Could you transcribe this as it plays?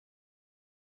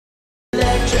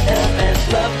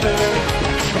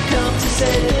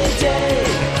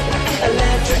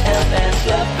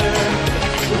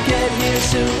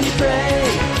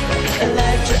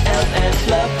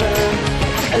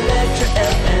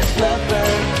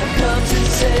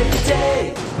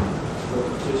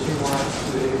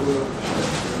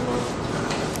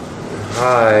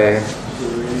Hi.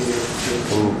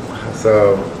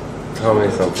 So, tell me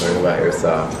something about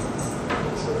yourself.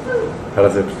 How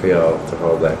does it feel to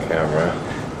hold that camera?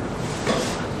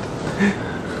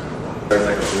 There's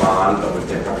like a blonde but with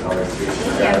different color speech.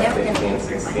 Yeah, 15,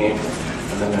 16. And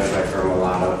then there's like her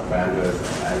mulatto friend who is,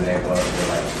 and they both were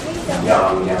like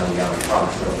young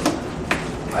punk. So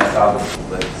I saw the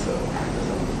split, so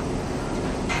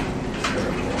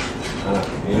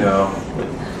you know.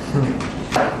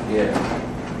 Yeah.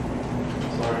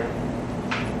 Sorry.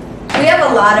 We have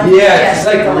a lot of it's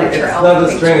like Electra Elf.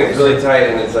 The string is really tight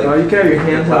and it's like you can have your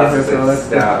hands on it, so like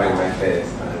stabbing my face.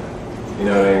 You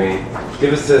know what I mean?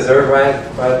 Give a scissor, right?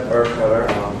 Or cutter.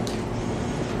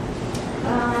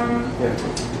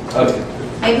 Yeah. Okay.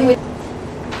 Maybe with.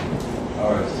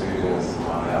 Alright, so you're gonna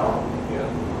smile. Yeah.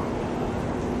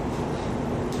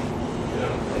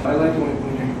 I like when you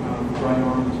dry your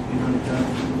arms behind your head.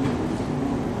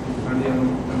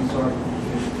 I'm sorry.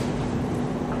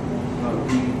 Not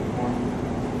being more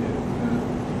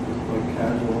like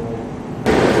casual.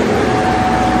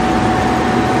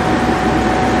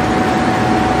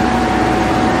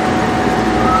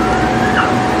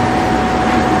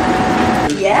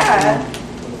 Yeah.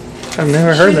 I've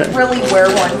never heard that. Really wear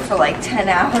one for like 10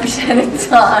 hours at a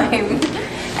time.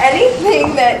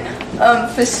 Anything that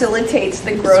facilitates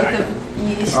the growth of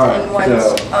yeast in one's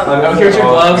here's your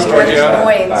gloves, joints.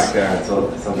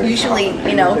 Usually,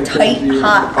 you know, tight,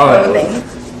 hot clothing.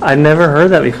 I've never heard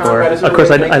that before. Of course,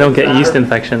 I don't get yeast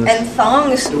infections. And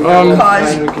thongs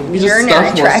cause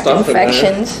urinary tract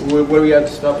infections. What do we have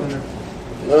to stuff in there?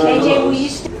 JJ, we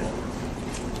used to.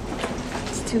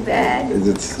 Too bad. Is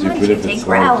it stupid if it's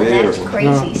not big? That's or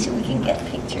crazy, so we can get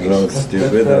pictures. no, it's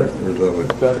stupid.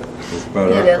 It's better.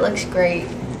 Yeah, that looks great.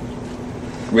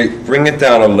 Wait, bring it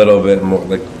down a little bit more,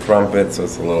 like crump it so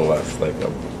it's a little less like a.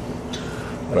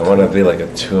 I don't want to be like a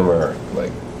tumor,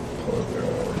 like pull it through.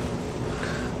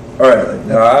 All right,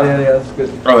 yeah, that's good.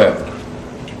 Oh yeah.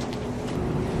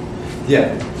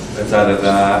 Yeah, it's either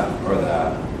that or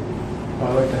that. Oh, I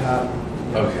like the hat.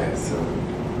 Okay, so.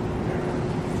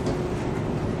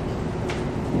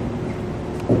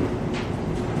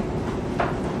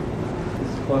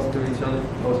 Close to each other,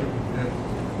 closer,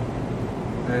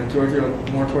 and towards you,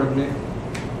 more towards me.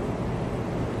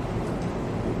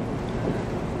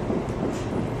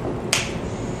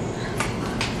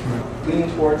 Lean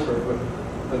towards her,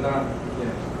 but not,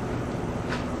 yeah.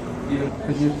 Even,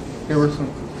 could you give her some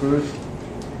food?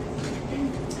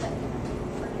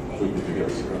 Food if you give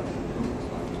us a run.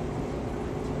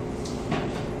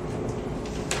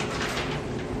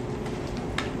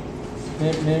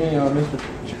 Maybe, Mr.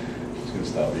 It's going to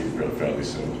stop eating fairly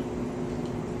soon.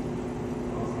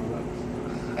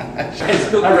 I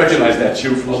recognize that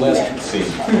chew from the last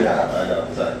scene. Yeah, I know,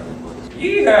 exactly.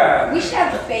 Yeah. We should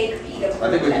have fake feet of I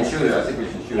think we can shoot it. I think we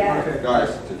should shoot Yeah. it. Okay. Guys,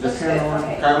 just camera on.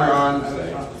 camera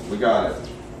on. We got it.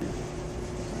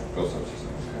 Go so just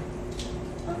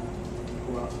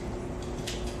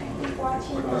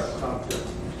Watching.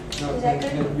 No, Is that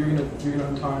good? you're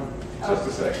gonna untime. Just a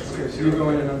second. Okay, so you're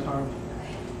going in untime.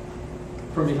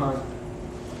 From behind.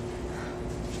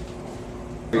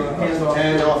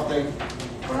 Hand off thing.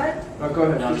 What? Go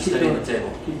ahead. No, just keep sitting doing at the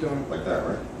table. Keep doing. Like that,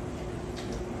 right?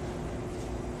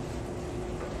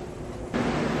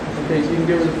 Okay, so you can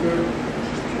give her the food.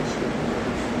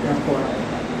 Yeah, pour it.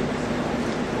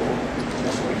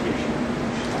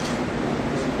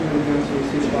 So you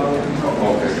see the bottle.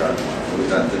 Oh, okay, got it. We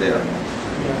got to there.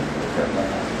 Yeah.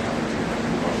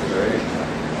 Okay.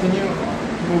 Can you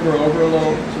move her over a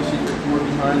little so she's more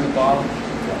behind the bottle?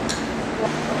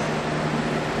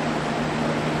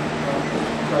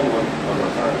 One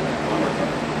more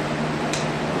time.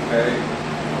 Okay.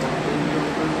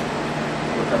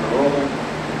 We're kind of rolling.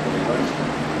 Really nice.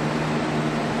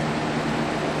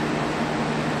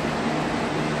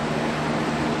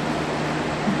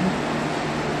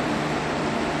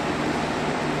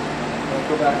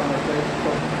 Go back on her face.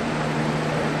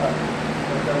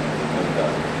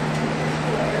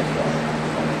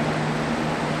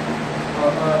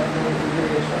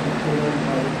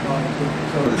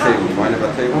 For the table, you mind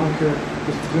about table? I don't care.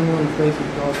 Just zoom on the face of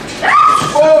the dog.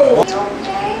 Oh! You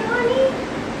okay, honey?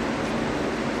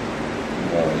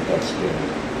 No, that's good.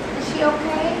 Is she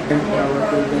okay?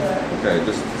 Okay,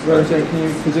 just. Reverend, can you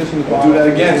position the We'll bottle? do that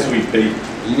again, sweet pea.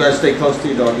 You guys stay close to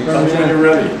your doggy. Tell me when you're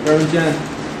ready. Reverend Jen,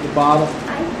 the bottle. I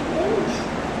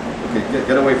think. Okay,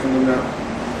 get away from them now.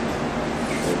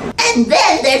 And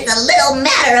then there's the little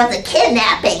matter of the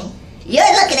kidnapping.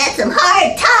 You're looking at some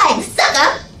hard times,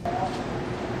 sucker!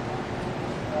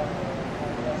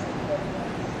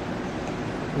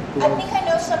 I think I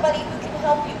know somebody who can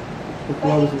help you. The But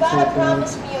gloves you are gotta so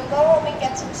promise me you'll go home and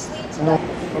get some sleep tonight.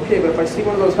 Okay, but if I see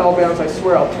one of those hellbounds, I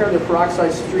swear I'll tear their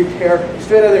peroxide streaked hair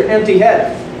straight out of their empty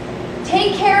head.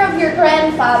 Take care of your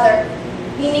grandfather.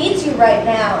 He needs you right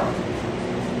now.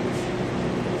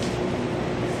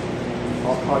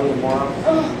 I'll call you tomorrow.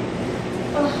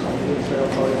 I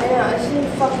know, I just need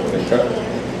fucking pain.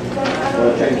 I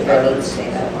don't think I need to say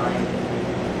that line.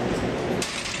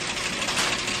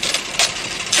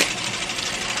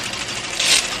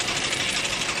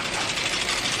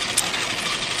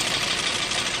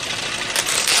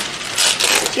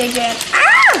 JJ,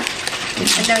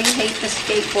 I know you hate the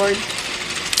skateboard.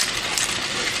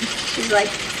 She's like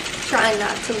trying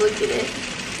not to look at it.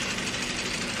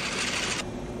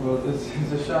 Well, this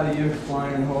is a shot of you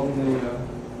flying and holding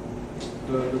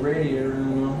the radiator,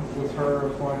 and with her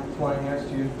flying next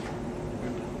to you.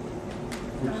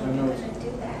 Which I know is. Do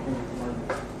that.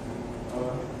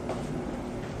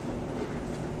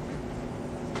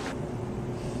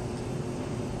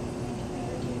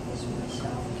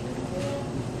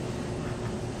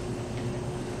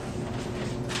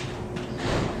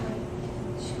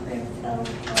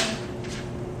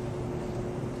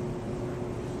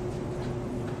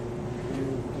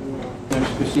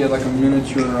 She had like a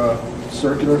miniature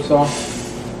circular saw,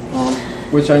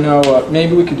 which I know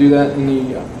maybe we could do that in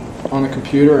the on the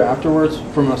computer afterwards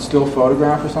from a still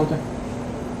photograph or something.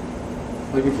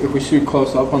 Like if we shoot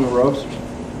close up on the ropes,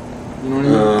 you know what I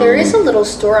mean? There is a little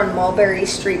store on Mulberry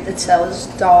Street that sells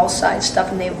doll-sized stuff,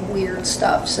 and they have weird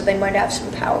stuff, so they might have some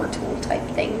power tool type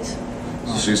things.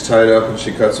 So she's tied up and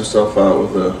she cuts herself out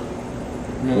with a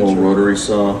little rotary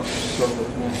saw. Circle,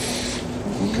 yeah.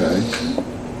 Okay.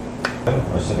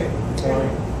 Or sitting. Fine.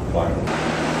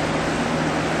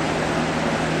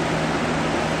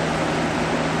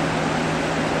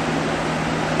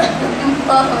 I'm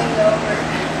falling over.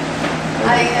 I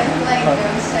am like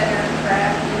no center of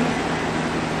gravity.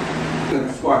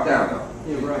 Squat down though.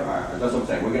 Yeah, right. Alright, that's what I'm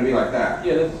saying. We're gonna be like that.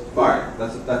 Yeah, that's Fine.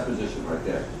 That's position right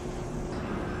there.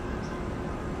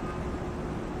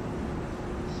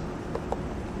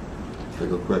 They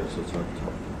go quick, so it's hard to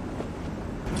talk.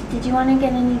 Did you want to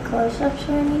get any close-ups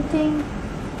or anything?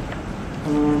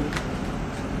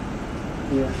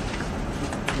 Yeah.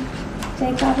 So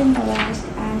I got in the last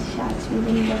ass shots, we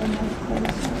didn't get enough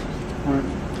close-ups. Alright. It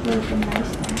would have been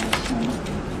nice to have some.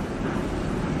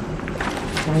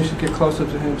 Well, you should get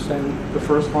close-ups of him saying the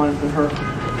first line from her.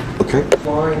 Okay.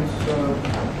 Lines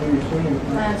when you're singing.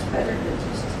 That's better to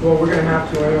just... Well, we're going to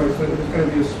have to anyway, so it's going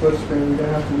to be a split screen. You're going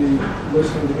to have to be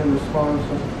listening to him respond.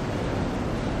 So.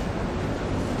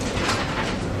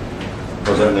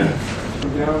 What's that there? So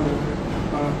down.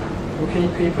 Well, can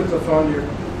you put the phone to your...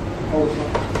 Hold the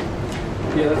phone.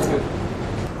 Yeah, that's good.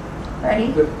 Ready?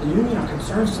 The Union of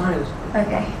Concerned Scientists.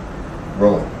 Okay.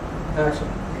 Rolling. Action.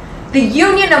 The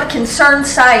Union of Concerned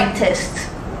Scientists.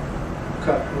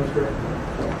 Cut. That was great.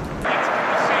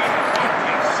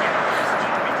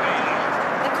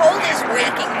 The cold is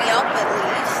waking me up at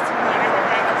least.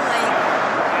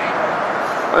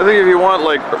 I think if you want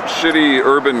like shitty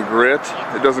urban grit,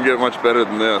 it doesn't get much better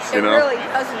than this, you know? Really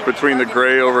doesn't. Between the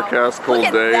gray, overcast, cold Look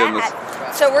at day and that. this.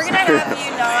 So we're gonna have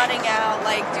you nodding out,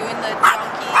 like doing the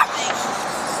junkie thing.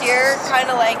 Here,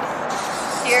 kind of like, you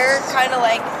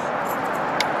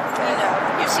know,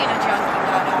 you've seen a junkie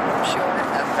nod out, I'm sure.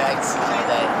 Effects.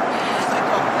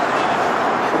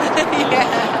 Yeah.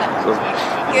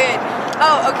 Good.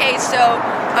 Oh, okay. So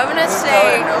I'm gonna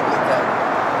say,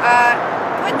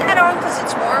 put that on because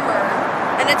it's warmer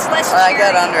and it's less cheery. I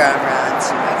got Under Armour on.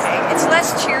 Okay, it's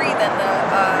less cheery than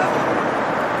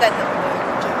the blue.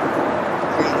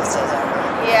 Green says Under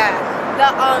Armour. Yeah,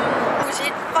 was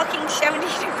it fucking 70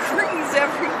 degrees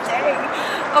every day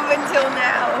up until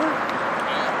now.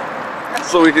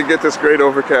 So we could get this great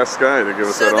overcast sky to give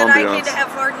us that So that I ambiance. could have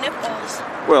hard nipples.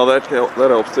 Well, that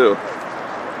helps too.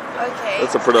 Okay.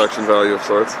 That's a production value of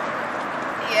sorts.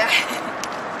 Yeah.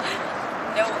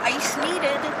 No ice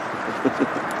needed.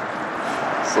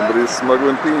 Somebody's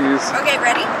smuggling peas. Okay,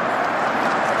 ready?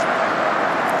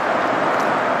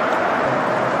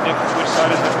 Which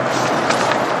side is it?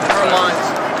 Never mind.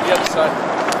 The other side.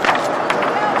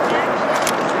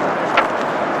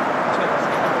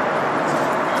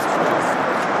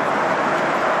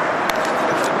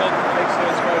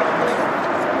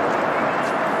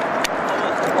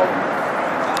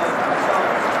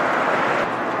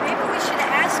 Maybe we should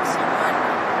ask someone.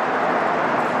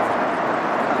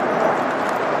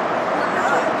 Or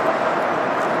not.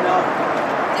 No.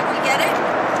 Did we get it?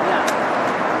 Yeah.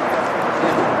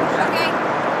 Okay.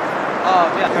 Oh,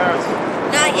 yeah. Parents.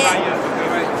 Not yet. Okay,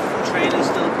 right. Train is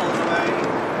still pulling away.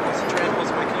 Once the train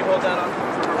pulls away, can you hold that on?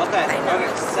 Up Okay. Okay.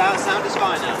 Sound is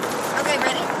fine now. Okay,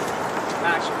 ready?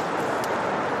 Action.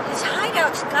 His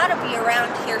hideout's gotta be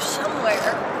around here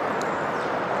somewhere.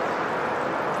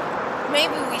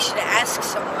 Maybe we should ask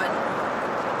someone.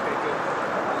 Okay, good.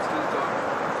 Let's do the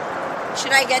dog.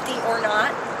 Should I get the or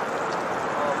not?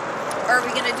 Or are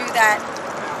we gonna do that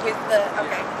with the,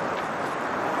 okay.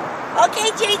 Okay,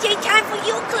 JJ, time for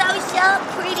you close up,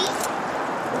 pretty.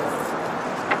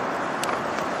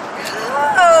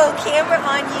 Oh, camera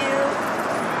on you.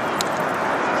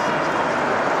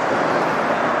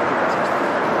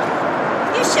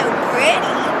 You're so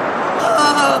pretty.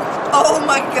 Oh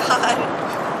my God.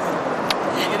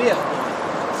 Idiot.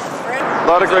 A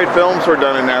lot of great films were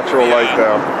done in natural light,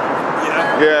 though.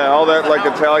 Yeah, all that like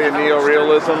Italian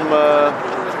neo-realism,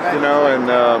 you know, and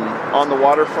on the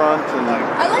waterfront, and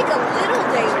I like a little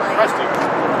daylight.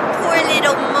 Poor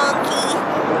little monkey.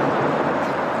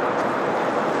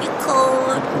 You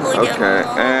cold. Poor little okay,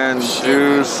 monkey. and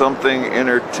do something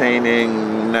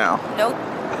entertaining now. Nope.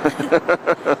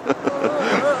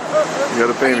 You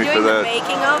gotta pay me for The that.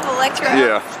 making of Electra Elf?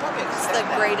 Yeah. It's the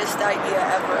greatest idea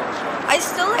ever. I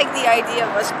still like the idea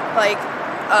of us like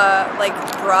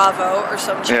Bravo or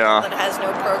some channel that has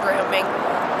no programming,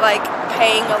 like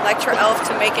paying Electra Elf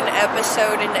to make an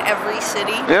episode in every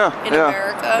city in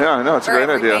America. Yeah, I know, it's a great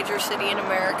every idea. major city in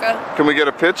America. Can we get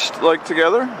a pitch like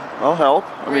together? I'll help.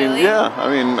 I mean, Really? yeah. I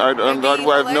mean, I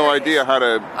have no idea how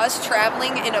to. Us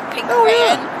traveling in a pink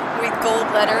van with gold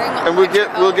lettering. And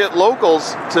we'll get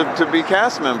locals to be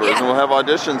cast members, and we'll have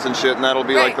auditions and shit, and that'll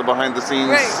be like the behind the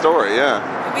scenes story. Yeah.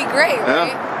 It'd be great,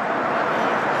 right?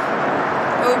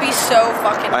 It would be so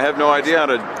fucking. I have no idea how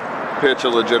to pitch a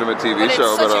legitimate TV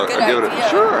show, but I'll give it a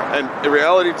sure. And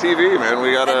reality TV, man,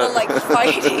 we gotta. And the like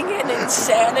fighting and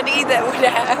insanity that would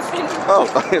happen. Oh,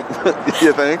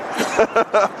 you think?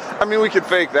 I mean, we could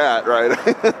fake that, right?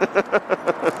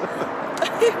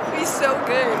 It'd be so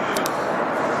good.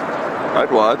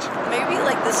 I'd watch. Maybe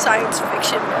like the science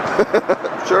fiction.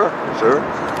 Sure.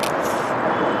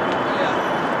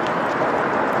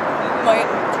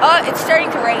 It's starting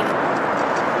to rain.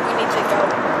 We need to go.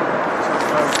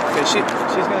 Okay, she's gonna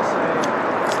say.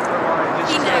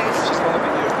 He knows. She's gonna look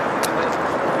at you. And then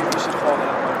maybe you should fall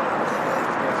that way.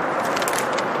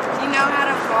 You know how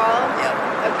to fall? Yep.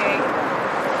 Okay.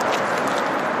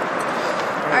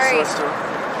 All right. So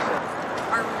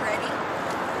Are we ready?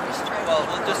 Well,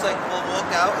 we'll just like we'll walk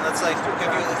out and let's like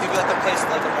give you like a place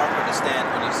like a marker to stand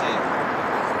when you see it.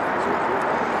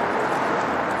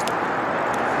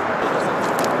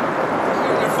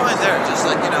 You're fine there. Just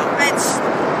like It's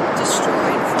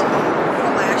destroyed from the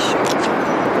last shoot.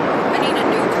 I need a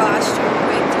new costume,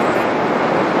 big time.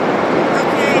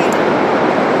 Okay.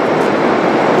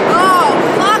 Oh,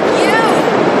 fuck you!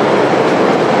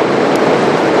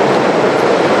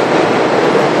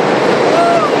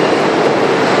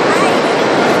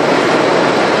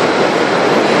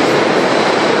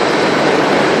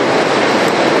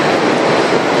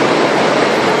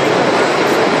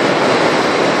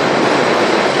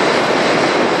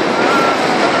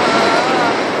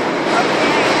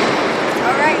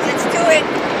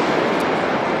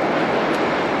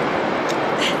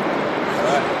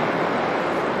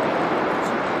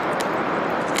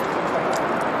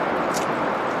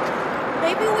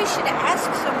 Maybe we should ask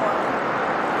someone.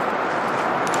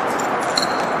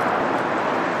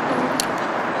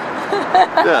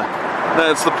 Yeah.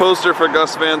 That's the poster for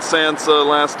Gus Van Sant's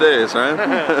last days, right?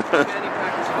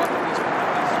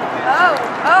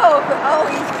 Oh,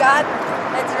 he's got,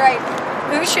 that's right.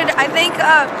 I think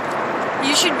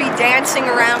you should be dancing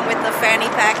around with the fanny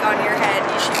pack on your head.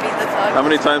 You should be the thug. How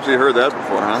many times have you heard that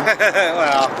before, huh?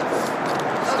 Well.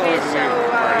 Okay, so,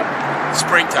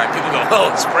 Springtime. People go,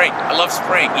 oh, spring. I love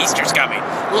spring. Easter's coming.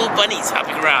 Little bunnies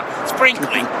hopping around.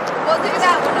 Sprinkling. we'll do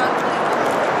that one on Clip.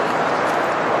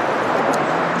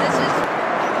 This is,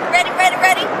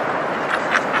 ready?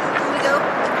 Here we go.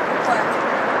 What?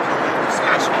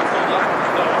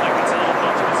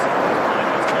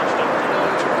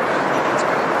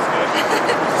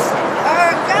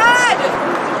 Oh, God!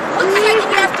 Looks like we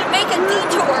have to make a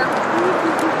detour.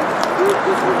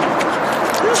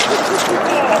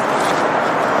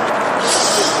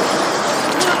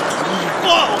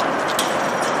 Whoa!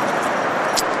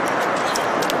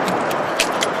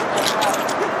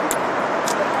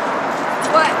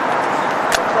 What?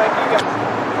 Frank, you got.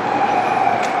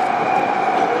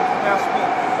 Now spin.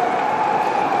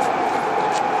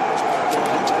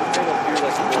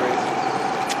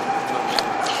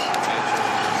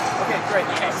 Okay, great.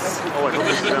 Oh, I hope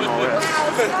this is them all in. Wow,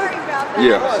 sorry about that.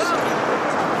 Yeah.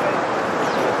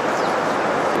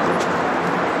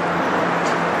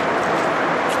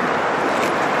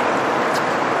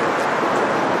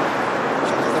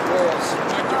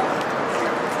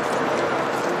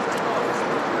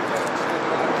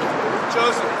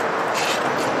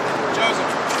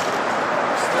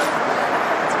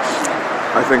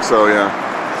 I think so, yeah.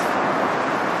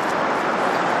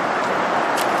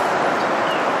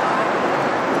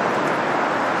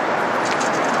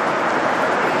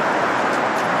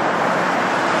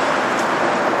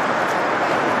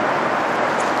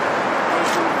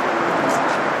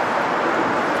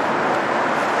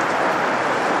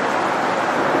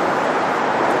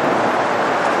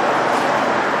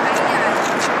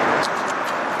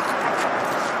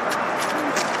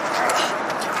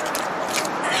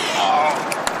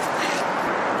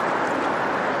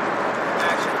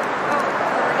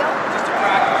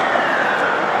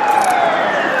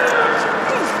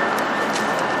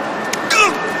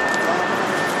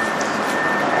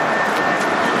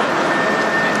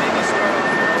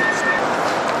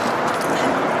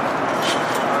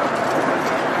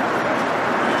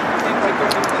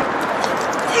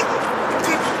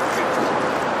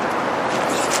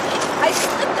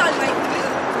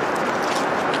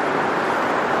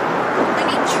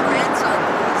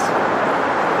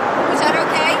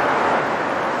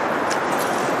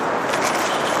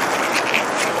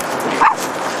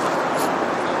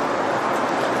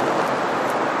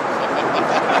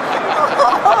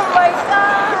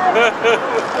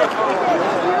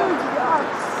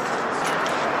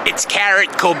 It's Carrot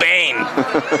Cobain.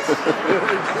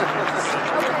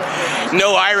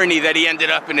 No irony that he ended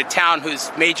up in a town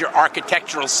whose major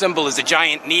architectural symbol is a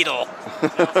giant needle.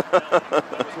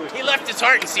 He left his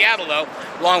heart in Seattle, though,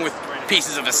 along with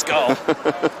pieces of a skull.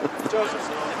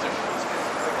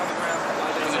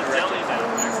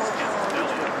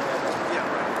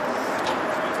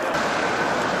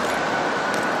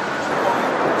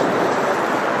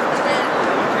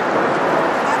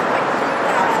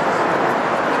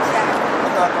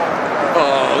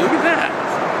 Oh, look at that.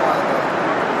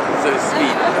 So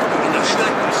sweet.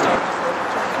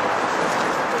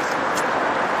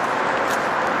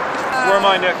 Where am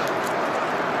I, Nick?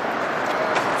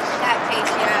 That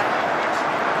page, yeah.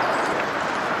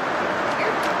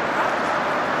 Here.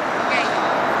 Okay.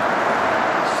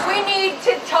 We need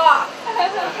to talk.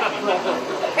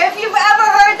 If you've ever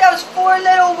heard those 4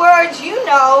 little words, you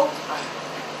know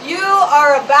you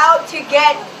are about to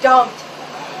get dumped.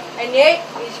 And it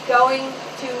is going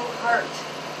to hurt.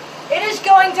 It is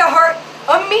going to hurt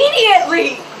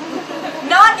immediately.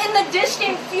 Not in the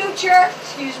distant future,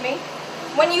 excuse me,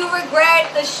 when you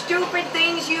regret the stupid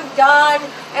things you've done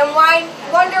and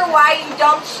wonder why you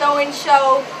dumped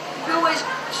so-and-so who was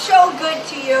so good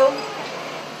to you.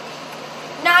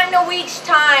 Not in a week's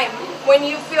time when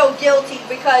you feel guilty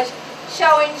because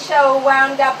so-and-so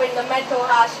wound up in the mental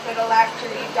hospital after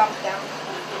you dumped them.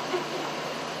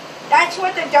 That's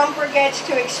what the dumper gets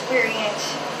to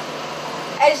experience.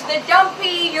 As the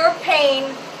dumpy, your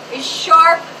pain is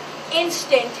sharp,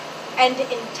 instant, and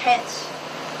intense.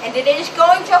 And it is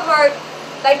going to hurt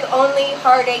like only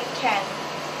heartache can.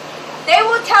 They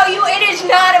will tell you it is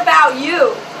not about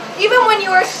you. Even when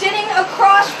you are sitting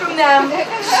across from them,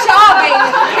 sobbing,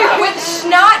 with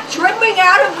snot dripping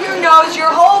out of your nose, your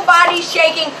whole body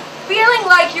shaking, feeling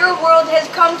like your world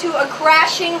has come to a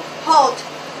crashing halt.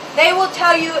 They will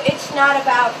tell you it's not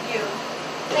about you.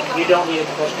 You don't need a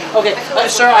question. Okay,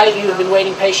 sir, you've been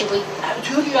waiting patiently.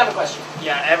 Do you have a question?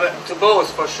 Yeah, to both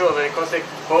for sure, because they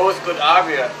both could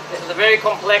argue. This is a very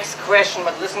complex question,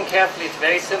 but listen carefully. It's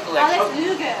very simple.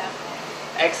 Actually.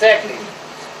 Exactly.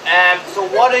 So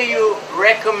what do you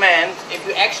recommend if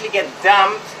you actually get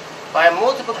dumped by a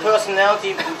multiple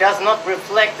personality who does not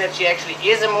reflect that she actually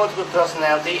is a multiple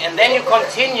personality, and then you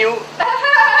continue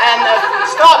and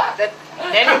stop. Then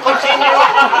you continue.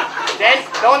 Then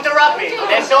don't interrupt me.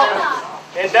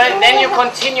 Then you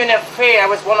continue an affair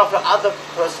with one of the other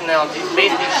personalities,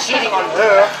 basically cheating on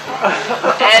her,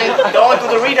 and don't do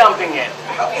the redumping yet.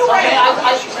 How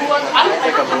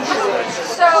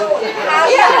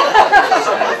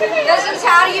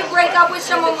do you break up with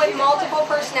someone with multiple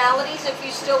personalities if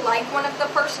you still like one of the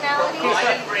personalities?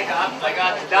 I didn't break up. I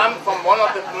got dumped from one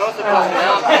of the multiple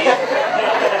personalities.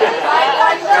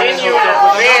 Continue an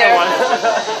affair.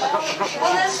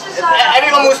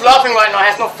 Everyone who's laughing right now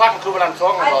has no fucking clue what I'm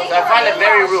talking about. So I find it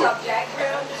very rude.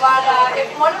 But if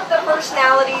one of the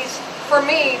personalities, for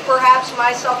me, perhaps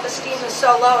my self-esteem is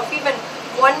so low, if even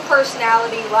one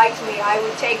personality liked me, I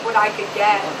would take what I could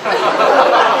get.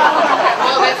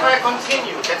 Well, that's where I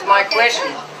continue. That's my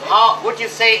question. How would you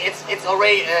say it's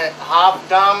already half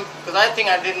dumb? Because I think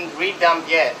I didn't re-dump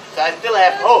yet. So I still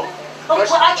have hope.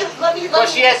 Because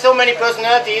she has so many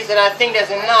personalities that I think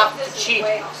there's enough to cheat.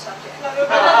 I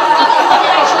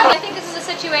think this is a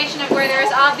situation of where there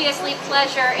is obviously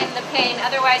pleasure in the pain,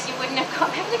 otherwise you wouldn't have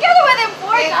come back together with him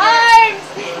 4 times!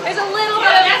 There's a little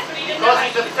bit of... Because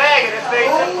he's a faggot, it's very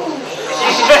simple.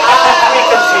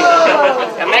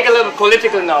 a little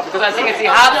political now, because I think it's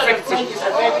the hard frequency.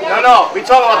 No, we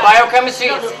talk about biochemistry.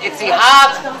 It's the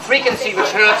hard frequency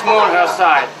which hurts more on her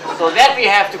side. So that we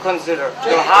have to consider.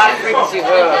 The hard frequency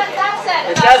hurts.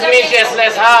 It doesn't mean she has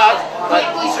less heart, but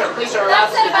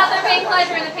That's said about there being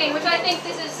pleasure in the pain, which I think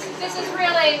this is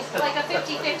really like a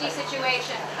 50-50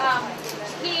 situation.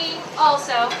 He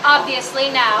also,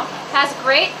 obviously now, has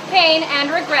great pain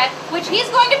and regret, which he's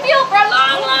going to feel for a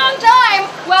long, long time,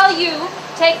 while you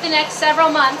take the next several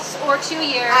months or 2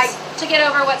 years to get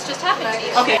over what's just happened to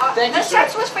you. Okay, thank you, the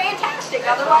sex was fantastic.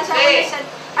 Otherwise, I would have said.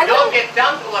 I don't get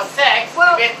dumped over sex.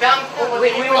 Well, get dumped over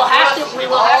we will have to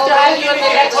have you in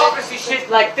the next hypocrisy shit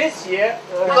like this year,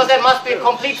 because there must be a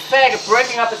complete faggot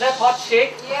breaking up with that hot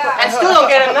chick, and still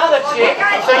don't get another chick,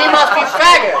 so he must be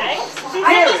faggot.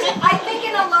 I think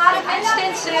in a lot of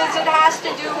instances it has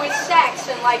to do with sex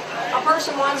and like a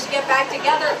person wants to get back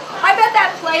together. I bet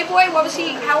that Playboy, what was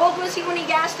he? How old was he when he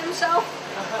gassed himself?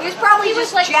 He was probably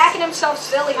just like jacking himself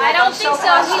silly. I don't think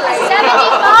so. He was 75.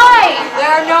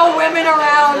 There are no women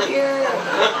around here.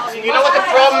 You know what the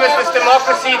problem is with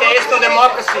democracy? There is no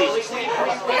democracy.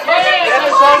 They have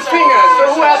the same finger.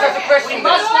 So who else has a question?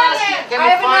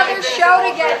 I have another show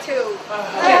to get to.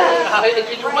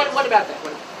 What about that?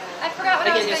 I forgot what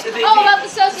I was going to say. Oh, about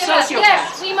the sociopaths.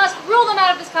 Yes, we must rule them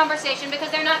out of this conversation because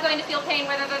they're not going to feel pain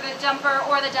whether they're the jumper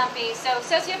or the dumpy. So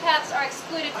sociopaths are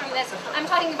excluded from this. I'm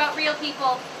talking about real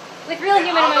people with real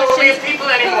human emotions. There are no real people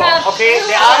anymore, okay?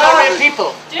 There are no real people.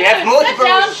 They have multiple...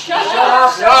 Shut down.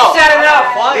 No.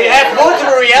 They have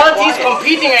multiple realities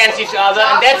competing against each other,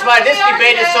 and that's why this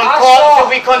debate is so important to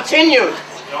be continued.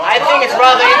 I think it's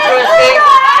rather interesting,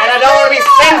 and I don't want to be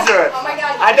censored.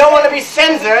 I don't want to be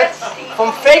censored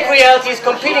from fake realities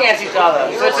competing against each other.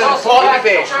 So it's an important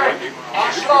debate.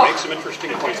 Make some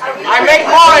interesting points. I make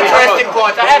more interesting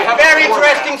points. I have very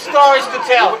interesting stories to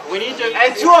tell.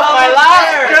 And two of my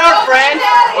last girlfriends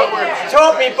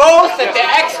told me both that their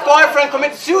ex-boyfriend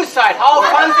committed suicide. How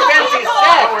consequences is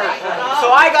that?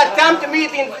 So I got dumped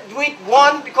immediately in week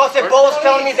 1 because they both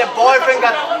told me their boyfriend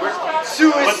got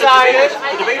suicided.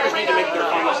 The debaters need to make their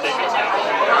final statements now.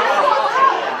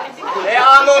 There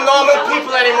are no normal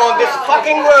people anymore in this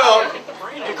fucking world.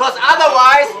 Because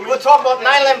otherwise, we will talk about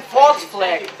 9/11 false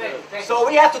flag. So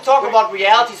we have to talk about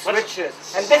reality switches.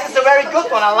 And this is a very good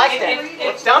one, I like that.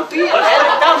 It's dumpy and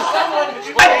dump.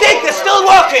 My dick is still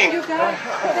working!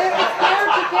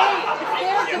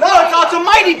 No, it's also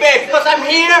my debate, because I'm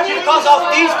here because of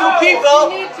these two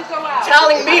people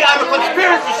telling me I'm a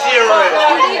conspiracy theorist.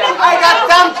 I got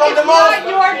dumped from the most... It's not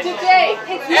your debate.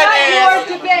 It's not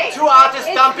your debate. Two artists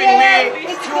dumping me.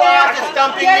 Two artists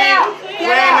dumping me.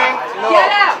 Blaming. No. Get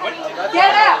out!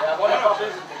 Get out!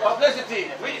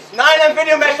 Publicity.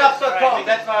 9landvideomashups.com.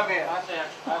 That's why I'm here.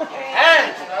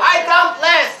 And I dump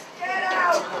less.